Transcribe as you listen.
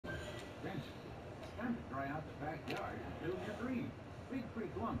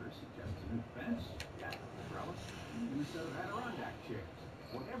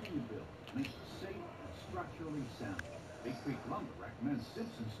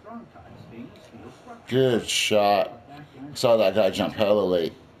Good shot. Saw that guy jump hella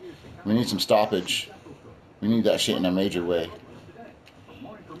late. We need some stoppage. We need that shit in a major way.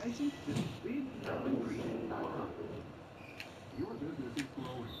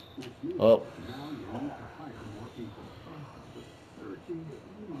 Oh.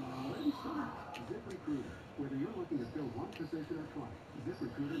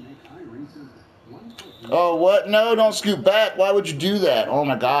 Oh, what? No, don't scoot back. Why would you do that? Oh,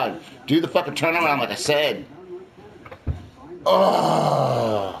 my God. Do the fucking turnaround like I said.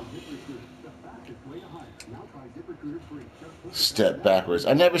 Oh. Step backwards.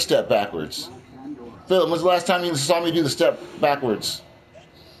 I never step backwards. Philip, when's the last time you saw me do the step backwards?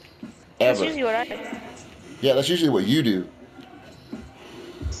 That's Ever. usually what I do. Yeah, that's usually what you do.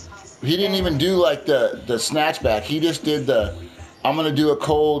 He didn't even do like the snatch back. He just did the, I'm going to do a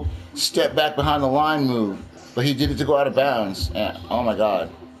cold step back behind the line move. But he did it to go out of bounds. And, oh my God.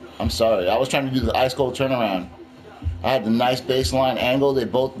 I'm sorry. I was trying to do the ice cold turnaround. I had the nice baseline angle. They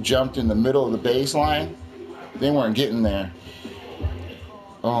both jumped in the middle of the baseline. They weren't getting there.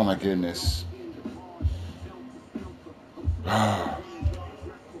 Oh my goodness.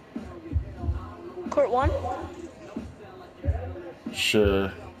 Court 1?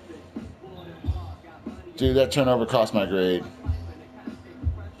 Sure. Dude, that turnover cost my grade.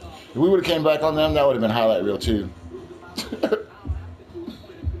 If we would have came back on them, that would have been highlight reel too.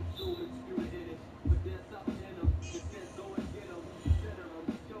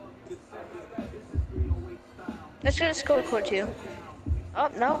 Let's just go to court 2. Oh,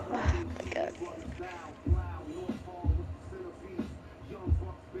 no. Oh, my God.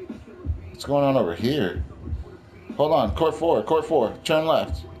 What's going on over here? Hold on, court 4, court 4, turn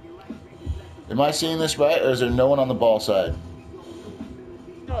left. Am I seeing this right, or is there no one on the ball side?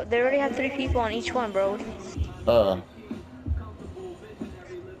 No, they already have 3 people on each one, bro.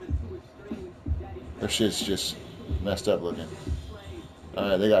 Their shit's just messed up looking.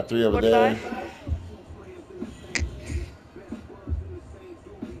 Alright, they got 3 over Court there. 5.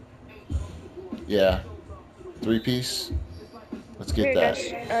 Yeah. 3-piece. Let's get Here, that.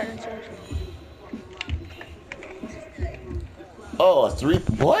 guys. Oh, a 3.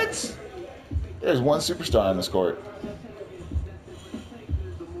 What? There's one superstar on this court.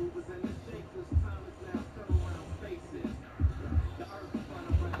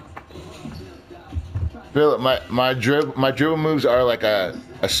 Philip, my dribble moves are like a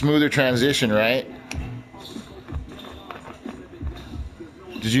smoother transition, right?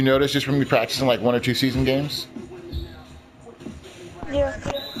 Did you notice just from me practicing like 1 or 2 season games? Yeah.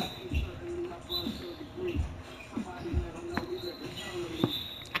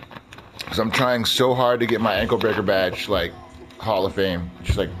 Because I'm trying so hard to get my ankle breaker badge, like Hall of Fame.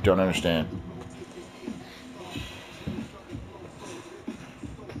 Just like don't understand.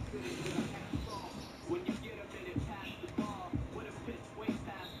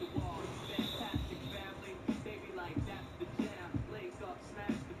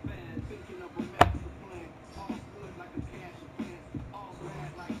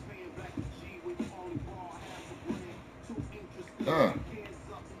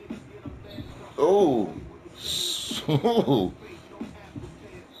 Oh. So.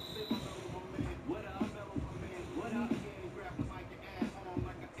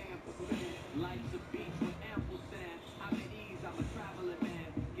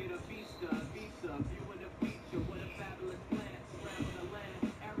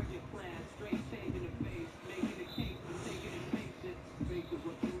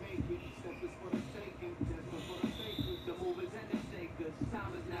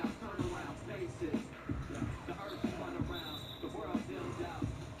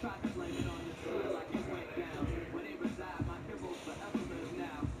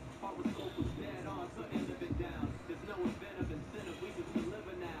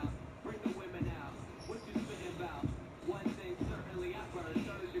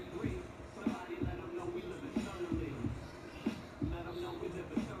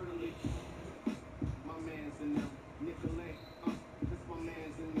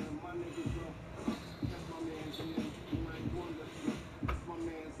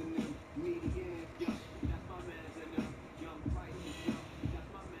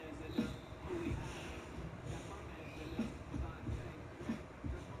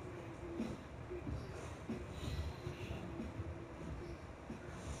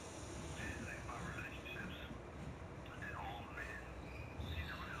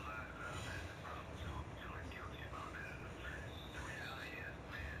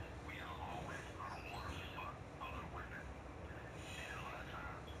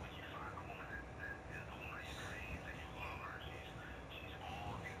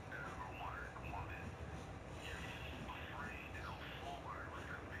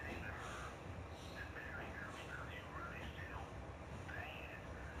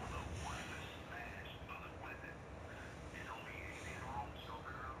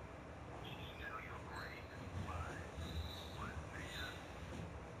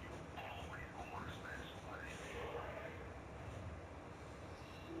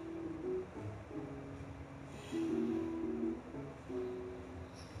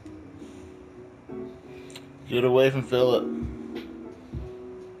 Get away from Philip.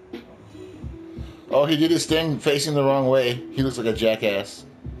 Oh, he did his thing facing the wrong way. He looks like a jackass.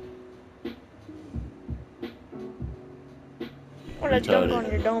 What a dunk on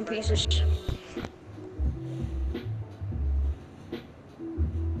your dome pieces.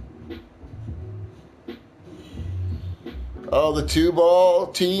 Oh, the 2-ball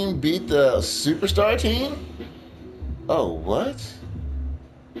team beat the superstar team? Oh, what?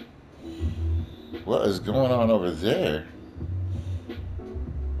 What is going on over there?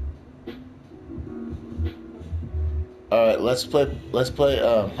 All right, let's play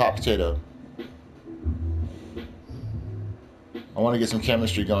hot potato. I want to get some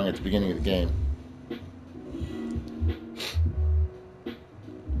chemistry going at the beginning of the game.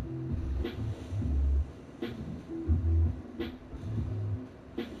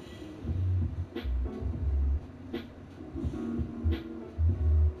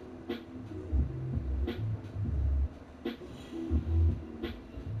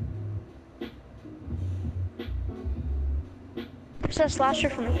 Where's that slasher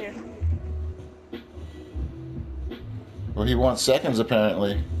from here? Well, he wants seconds,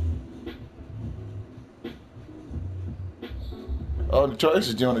 apparently. Oh, Notorious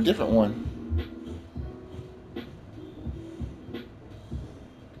is doing a different one.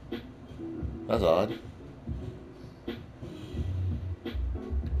 That's odd.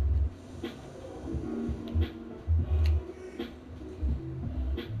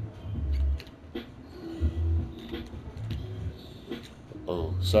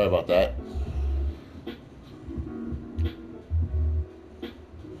 Oh, sorry about that.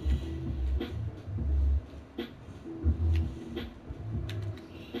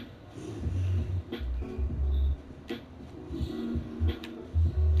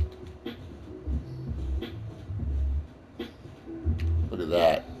 Look at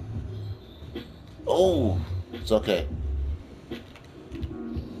that. Oh, it's okay.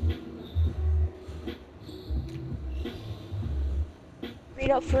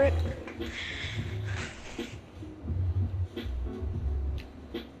 Read up for it.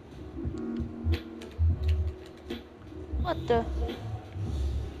 What the?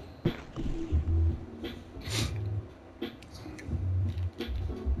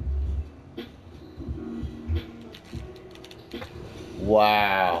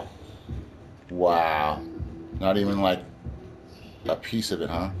 Wow. Wow. Not even like a piece of it,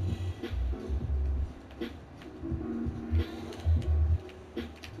 huh?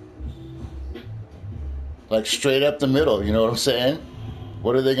 Like straight up the middle, you know what I'm saying?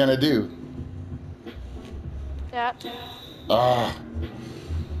 What are they gonna do? That. Ah,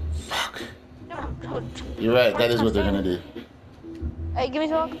 fuck. No. You're right, that is what they're gonna do. Hey, give me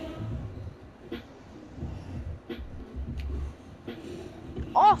talk.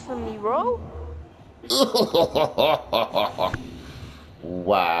 Off of me, bro.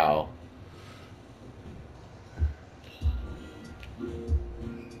 Wow.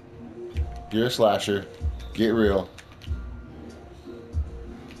 You're a slasher. Get real.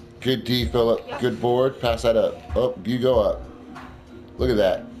 Good D, Philip. Good board. Pass that up. Oh, you go up. Look at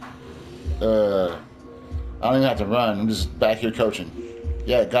that. I don't even have to run. I'm just back here coaching.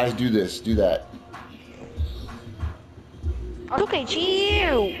 Yeah, guys, do this. Do that. Look at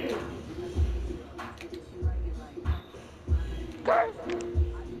you. Girl.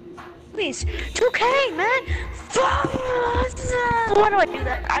 Please. 2K, man. Why do I do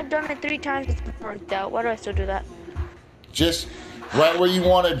that? I've done it 3 times. It's worked out. Why do I still do that? Just right where you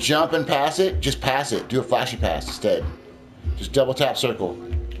want to jump and pass it, just pass it. Do a flashy pass instead. Just double tap circle.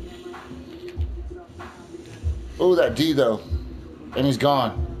 Oh, that D though. And he's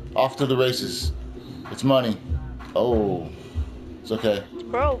gone. Off to the races. It's money. Oh. It's okay. It's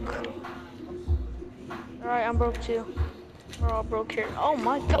broke. Alright, I'm broke too. We're all broke here. Oh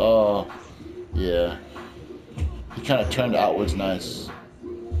my god. Oh. Yeah. He kind of turned outwards nice.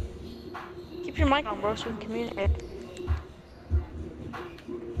 Keep your mic on, bro, so we can communicate.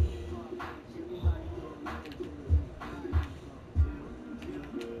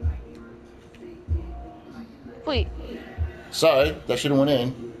 Wait. Sorry, that should have went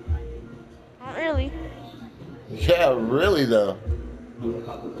in. Not really. Yeah, really though.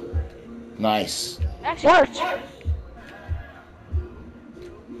 Nice. Actually worked.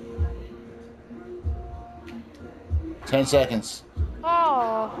 Ten seconds.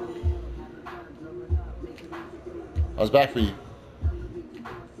 Oh. I was back for you.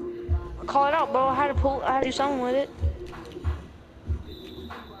 Call it out, bro. I had to do something with it.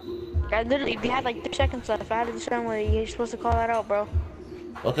 I literally, we had like 3 seconds left. I had to do something with it. You're supposed to call that out, bro.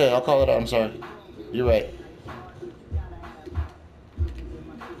 Okay, I'll call it out. I'm sorry. You're right.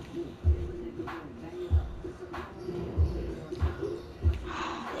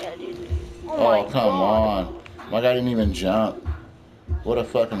 my Oh, come god. on. My guy didn't even jump. What a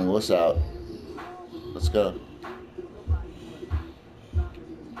fucking wuss out. Let's go.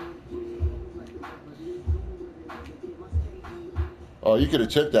 Oh, you could have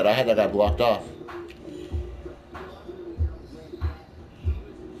took that. I had that guy blocked off.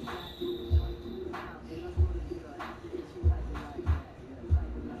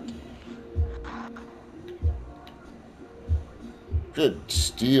 Good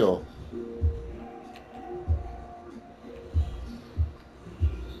steal.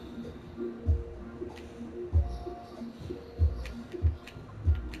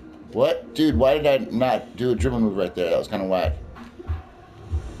 What? Dude, why did I not do a dribble move right there? That was kind of whack.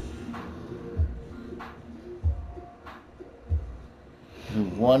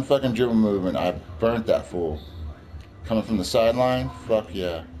 One fucking dribble move and I burnt that fool. Coming from the sideline? Fuck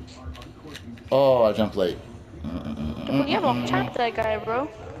yeah. Oh, I jumped late. Well, you have a tap that guy, bro.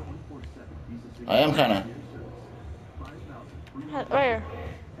 I am kind of. Where?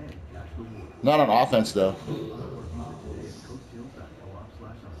 Not on offense, though.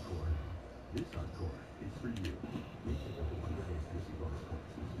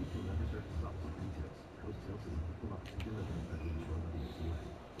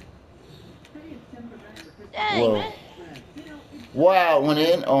 Dang. Whoa. Wow, it went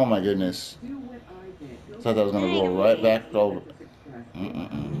in? Oh my goodness. Thought that was going to roll right back over.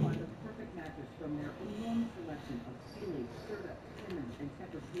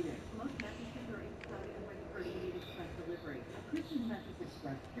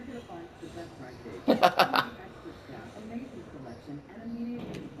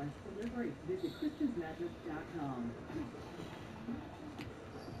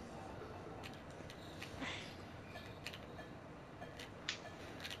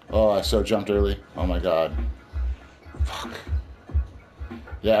 Oh, I so jumped early. Oh my god. Fuck.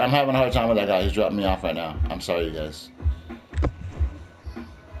 Yeah, I'm having a hard time with that guy. He's dropping me off right now. I'm sorry, you guys.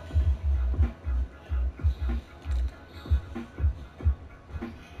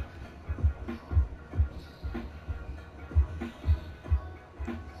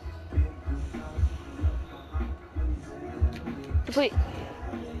 Complete.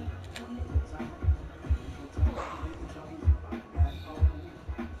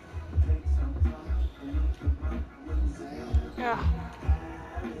 Yeah.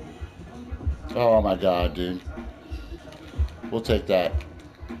 Oh my god, dude. We'll take that.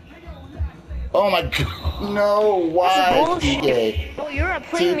 Oh my god. No, why? Bullshit. 2K. Oh, you're a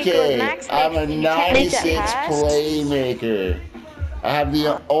playmaker with Max. I'm a You can't make that 96 pass? playmaker. I have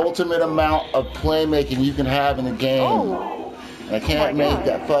the ultimate amount of playmaking you can have in the game. Oh. And I can't my make God.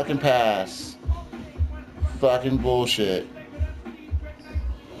 that fucking pass. Fucking bullshit.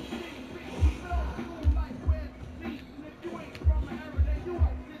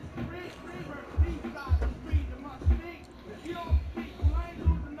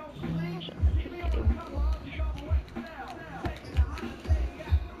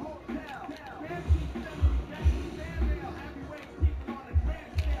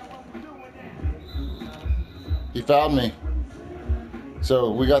 He fouled me.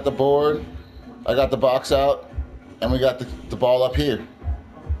 So we got the board, I got the box out, and we got the ball up here.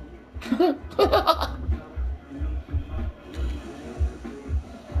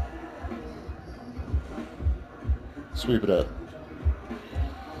 Sweep it up.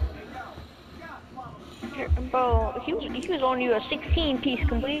 Bro, he was on you a 16-piece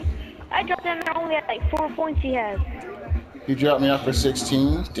complete. I dropped him and only at like 4 points he had. He dropped me off for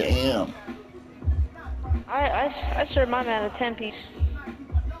 16? Damn. I served my man a 10-piece.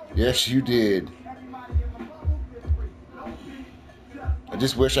 Yes, you did. I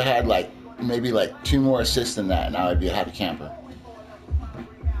just wish I had maybe 2 more assists than that, and I would be a happy camper.